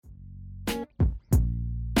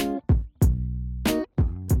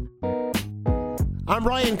I'm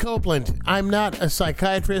Ryan Copeland. I'm not a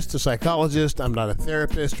psychiatrist, a psychologist. I'm not a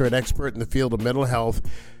therapist or an expert in the field of mental health.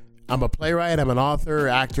 I'm a playwright. I'm an author,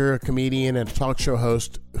 actor, a comedian, and a talk show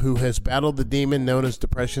host who has battled the demon known as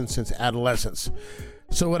depression since adolescence.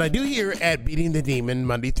 So what I do here at Beating the Demon,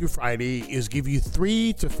 Monday through Friday, is give you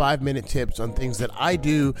 3 to 5 minute tips on things that I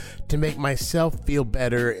do to make myself feel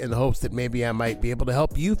better in the hopes that maybe I might be able to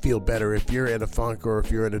help you feel better if you're in a funk or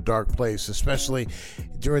if you're in a dark place, especially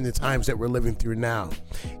during the times that we're living through now.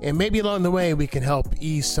 And maybe along the way, we can help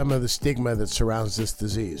ease some of the stigma that surrounds this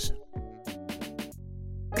disease.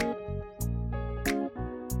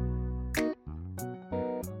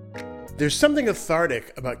 There's something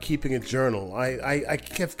cathartic about keeping a journal. I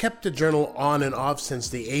have kept a journal on and off since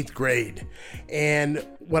the 8th grade. And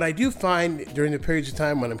what I do find during the periods of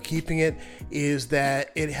time when I'm keeping it is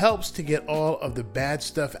that it helps to get all of the bad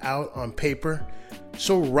stuff out on paper.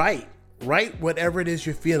 So write whatever it is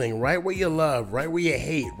you're feeling. Write what you love. Write what you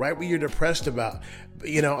hate. Write what you're depressed about.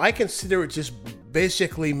 You know, I consider it just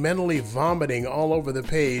basically mentally vomiting all over the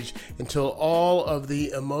page until all of the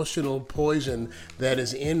emotional poison that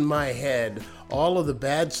is in my head, all of the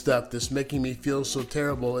bad stuff that's making me feel so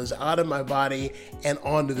terrible is out of my body and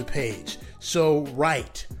onto the page. So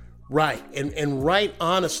write. And write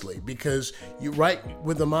honestly, because you write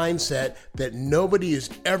with the mindset that nobody is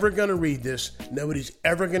ever going to read this, nobody's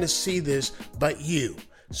ever going to see this but you.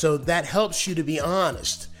 So that helps you to be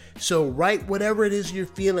honest. So write whatever it is you're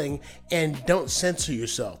feeling and don't censor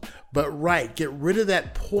yourself, but write. Get rid of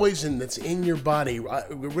that poison that's in your body, get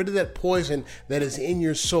rid of that poison that is in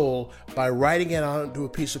your soul by writing it onto a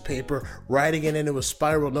piece of paper, writing it into a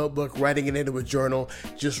spiral notebook, writing it into a journal.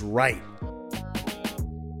 Just write.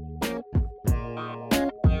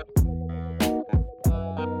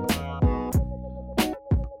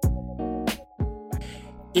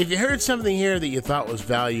 If you heard something here that you thought was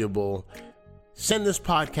valuable, send this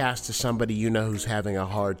podcast to somebody you know who's having a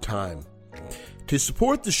hard time. To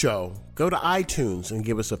support the show, go to iTunes and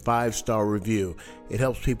give us a 5-star review. It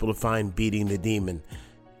helps people to find Beating the Demon.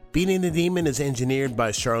 Beating the Demon is engineered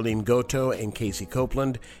by Charlene Goto and Casey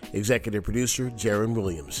Copeland, executive producer Jaron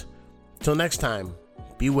Williams. Till next time,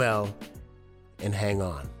 be well and hang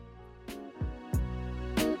on.